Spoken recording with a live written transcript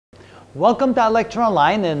Welcome to Electron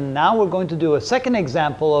Line, and now we're going to do a second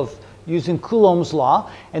example of using Coulomb's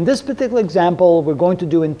law. And this particular example we're going to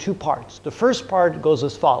do in two parts. The first part goes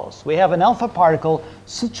as follows. We have an alpha particle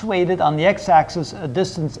situated on the x-axis a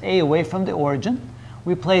distance a away from the origin.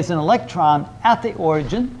 We place an electron at the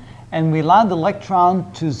origin, and we allow the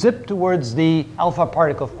electron to zip towards the alpha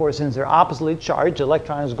particle. Of course, since they're oppositely charged, the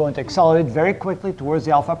electron is going to accelerate very quickly towards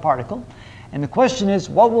the alpha particle. And the question is,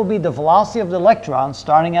 what will be the velocity of the electron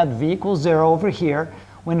starting at v equals 0 over here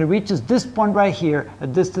when it reaches this point right here, a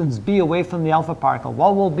distance b away from the alpha particle?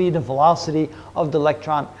 What will be the velocity of the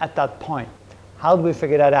electron at that point? How do we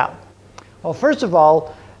figure that out? Well, first of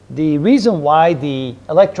all, the reason why the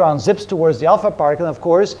electron zips towards the alpha particle, of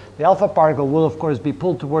course, the alpha particle will of course be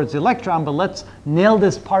pulled towards the electron, but let's nail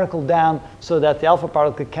this particle down so that the alpha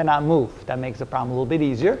particle cannot move. That makes the problem a little bit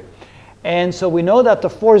easier. And so we know that the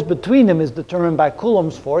force between them is determined by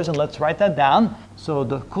Coulomb's force, and let's write that down. So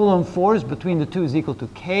the Coulomb force between the two is equal to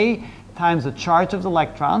k times the charge of the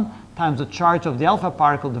electron times the charge of the alpha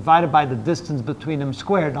particle divided by the distance between them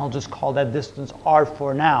squared, and I'll just call that distance r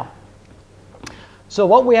for now. So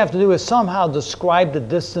what we have to do is somehow describe the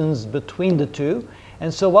distance between the two.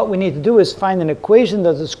 And so what we need to do is find an equation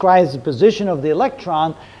that describes the position of the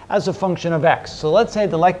electron as a function of x. So let's say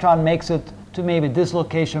the electron makes it to maybe this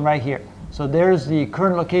location right here. So there's the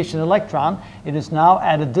current location of the electron. It is now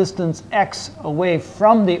at a distance x away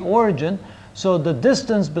from the origin. So the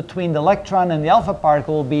distance between the electron and the alpha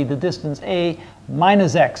particle will be the distance a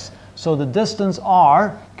minus x. So the distance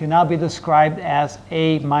r can now be described as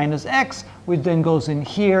a minus x, which then goes in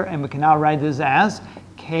here, and we can now write this as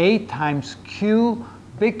k times q,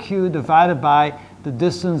 big Q, divided by the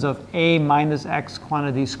distance of a minus x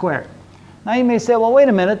quantity squared. Now you may say, well, wait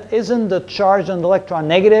a minute, isn't the charge on the electron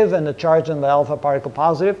negative and the charge on the alpha particle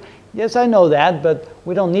positive? Yes, I know that, but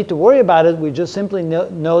we don't need to worry about it. We just simply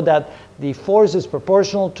know that the force is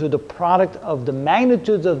proportional to the product of the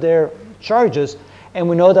magnitudes of their charges, and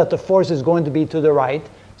we know that the force is going to be to the right.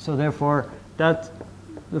 So therefore, that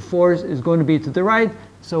the force is going to be to the right,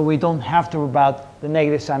 so we don't have to worry about the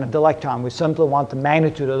negative sign of the electron. We simply want the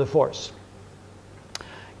magnitude of the force.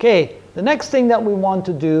 Okay, the next thing that we want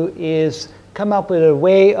to do is come up with a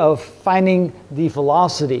way of finding the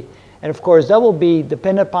velocity. And of course, that will be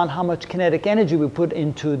dependent upon how much kinetic energy we put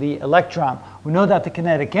into the electron. We know that the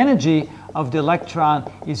kinetic energy of the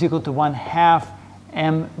electron is equal to 1/2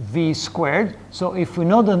 mv squared. So if we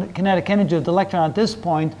know the kinetic energy of the electron at this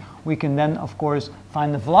point, we can then, of course,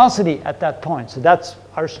 find the velocity at that point. So that's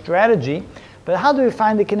our strategy. But how do we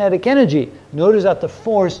find the kinetic energy? Notice that the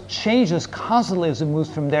force changes constantly as it moves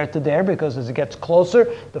from there to there, because as it gets closer,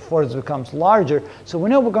 the force becomes larger. So we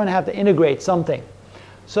know we're going to have to integrate something.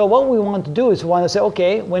 So what we want to do is we want to say,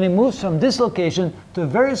 okay, when it moves from this location to a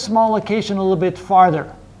very small location a little bit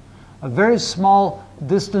farther, a very small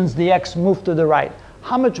distance dx moved to the right,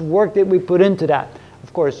 how much work did we put into that?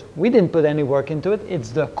 Of course, we didn't put any work into it. It's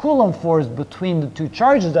the Coulomb force between the two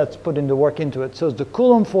charges that's putting the work into it. So it's the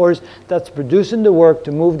Coulomb force that's producing the work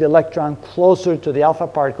to move the electron closer to the alpha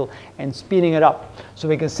particle and speeding it up. So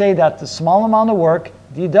we can say that the small amount of work,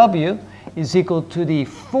 dW, is equal to the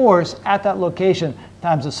force at that location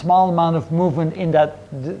times the small amount of movement in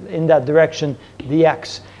that direction,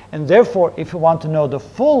 dx. And therefore, if you want to know the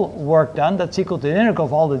full work done, that's equal to the integral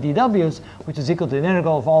of all the dW's, which is equal to the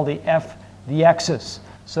integral of all the f dx's.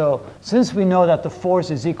 So since we know that the force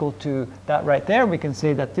is equal to that right there, we can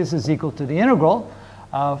say that this is equal to the integral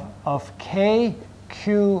of k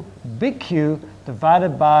q big Q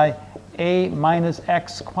divided by a minus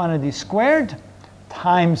x quantity squared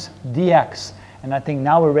times dx. And I think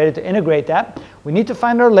now we're ready to integrate that. We need to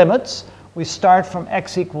find our limits. We start from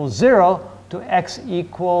x equals 0 to x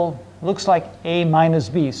equal, looks like a minus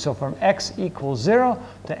b. So from x equals 0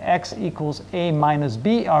 to x equals a minus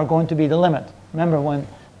b are going to be the limit. Remember, when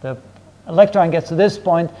the electron gets to this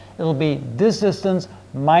point, it'll be this distance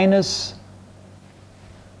minus,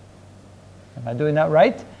 am I doing that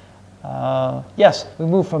right? Yes, we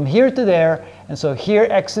move from here to there, and so here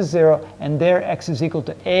x is 0, and there x is equal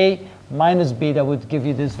to a minus b. That would give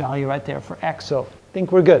you this value right there for x. So I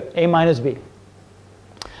think we're good, a minus b.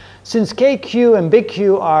 Since k, q, and big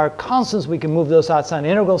Q are constants, we can move those outside the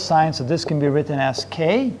integral sign. So this can be written as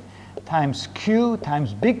k times q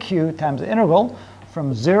times big Q times the integral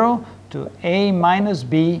from 0 to a minus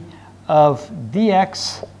b of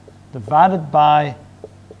dx divided by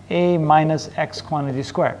a minus x quantity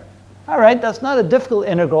squared. All right, that's not a difficult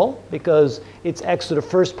integral because it's x to the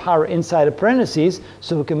first power inside of parentheses.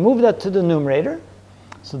 So we can move that to the numerator.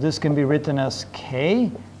 So this can be written as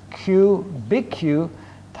k q big Q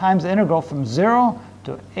times the integral from 0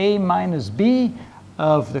 to a minus b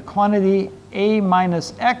of the quantity a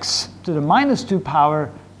minus x to the minus 2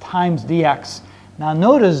 power times dx. Now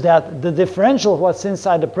notice that the differential of what's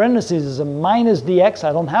inside the parentheses is a minus dx.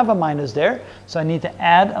 I don't have a minus there, so I need to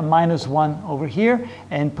add a minus 1 over here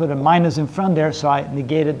and put a minus in front there, so I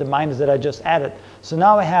negated the minus that I just added. So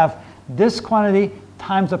now I have this quantity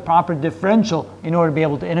times the proper differential in order to be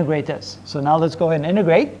able to integrate this. So now let's go ahead and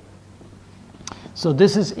integrate. So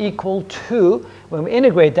this is equal to, when we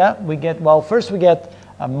integrate that, we get, well, first we get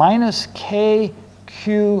a minus k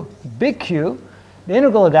q big Q. The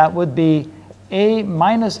integral of that would be a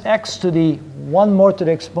minus x to the 1 more to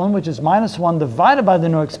the exponent, which is minus 1 divided by the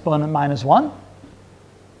new exponent minus 1.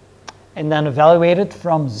 And then evaluate it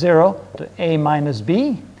from 0 to a minus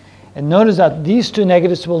b. And notice that these two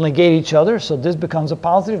negatives will negate each other. So this becomes a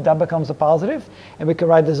positive, that becomes a positive. And we can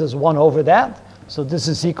write this as 1 over that. So this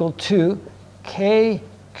is equal to k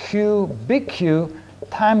q big Q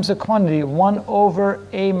times the quantity 1 over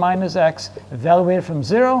a minus x, evaluated from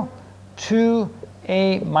 0 to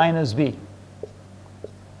a minus b.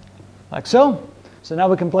 Like so. So now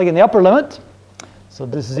we can plug in the upper limit. So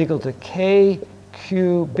this is equal to k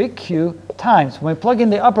q big Q times, when we plug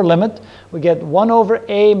in the upper limit, we get 1 over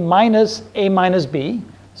a minus b.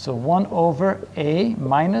 So 1 over a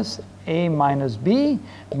minus b,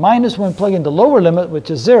 minus when we plug in the lower limit,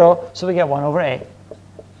 which is 0, so we get 1 over a.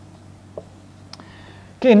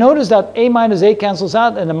 Okay, notice that a minus a cancels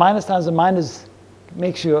out, and the minus times the minus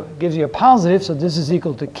gives you a positive, so this is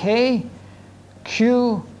equal to k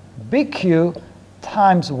q big Q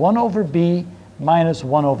times 1 over b minus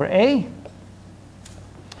 1 over a.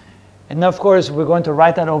 And of course, we're going to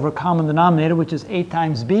write that over common denominator, which is a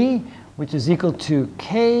times b, which is equal to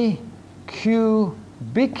k q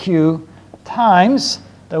big Q times,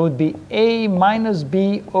 that would be a minus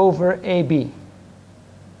b over ab.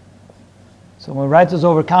 So when we write this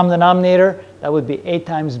over common denominator, that would be a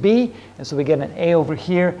times b, and so we get an a over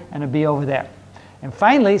here and a b over there. And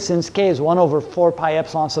finally, since k is 1 over 4 pi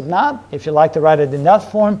epsilon sub naught, if you like to write it in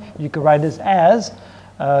that form, you could write this as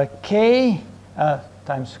k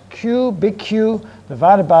times q big Q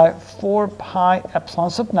divided by 4 pi epsilon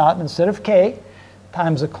sub naught instead of k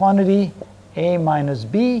times the quantity a minus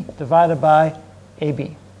b divided by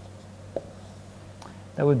ab.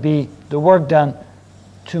 That would be the work done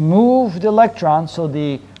to move the electron, so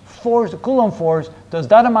the force, the Coulomb force, does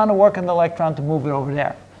that amount of work on the electron to move it over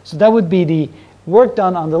there. So that would be the work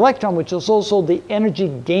done on the electron, which is also the energy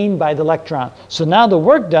gained by the electron. So now the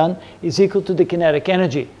work done is equal to the kinetic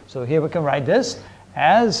energy. So here we can write this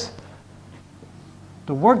as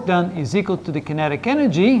the work done is equal to the kinetic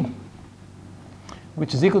energy,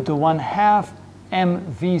 which is equal to 1/2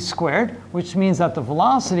 mv squared, which means that the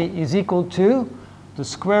velocity is equal to the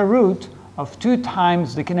square root of 2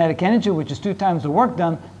 times the kinetic energy, which is 2 times the work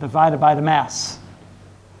done, divided by the mass.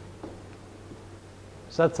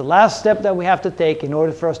 So that's the last step that we have to take in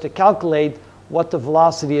order for us to calculate what the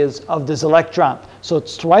velocity is of this electron. So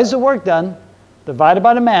it's twice the work done, divided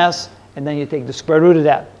by the mass, and then you take the square root of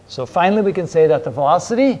that. So finally we can say that the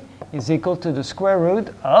velocity is equal to the square root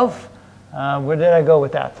of, where did I go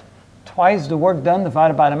with that? Twice the work done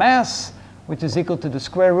divided by the mass, which is equal to the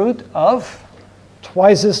square root of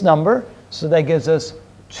twice this number. So that gives us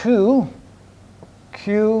 2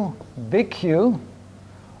 q big Q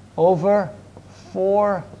over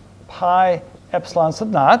 4 pi epsilon sub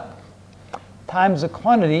naught times the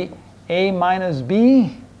quantity a minus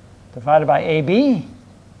b divided by ab.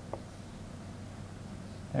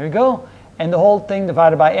 There we go. And the whole thing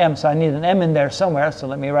divided by m. So I need an m in there somewhere. So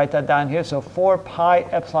let me write that down here. So 4 pi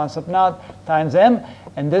epsilon sub naught times m.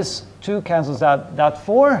 And this 2 cancels out that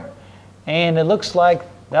 4. And it looks like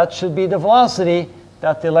that should be the velocity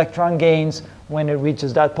that the electron gains when it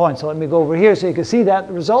reaches that point. So let me go over here so you can see that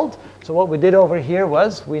result. So what we did over here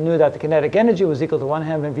was we knew that the kinetic energy was equal to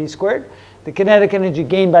 1/2 mv squared. The kinetic energy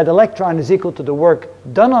gained by the electron is equal to the work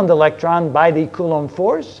done on the electron by the Coulomb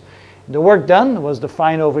force. The work done was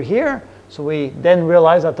defined over here. So we then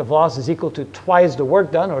realized that the velocity is equal to twice the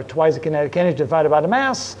work done, or twice the kinetic energy divided by the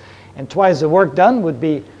mass. And twice the work done would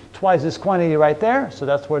be twice this quantity right there. So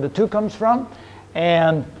that's where the 2 comes from.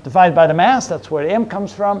 And divided by the mass, that's where the m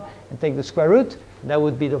comes from. And take the square root. That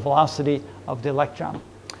would be the velocity of the electron.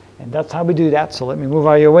 And that's how we do that. So let me move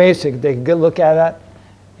out of your way so you can take a good look at that.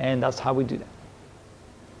 And that's how we do that.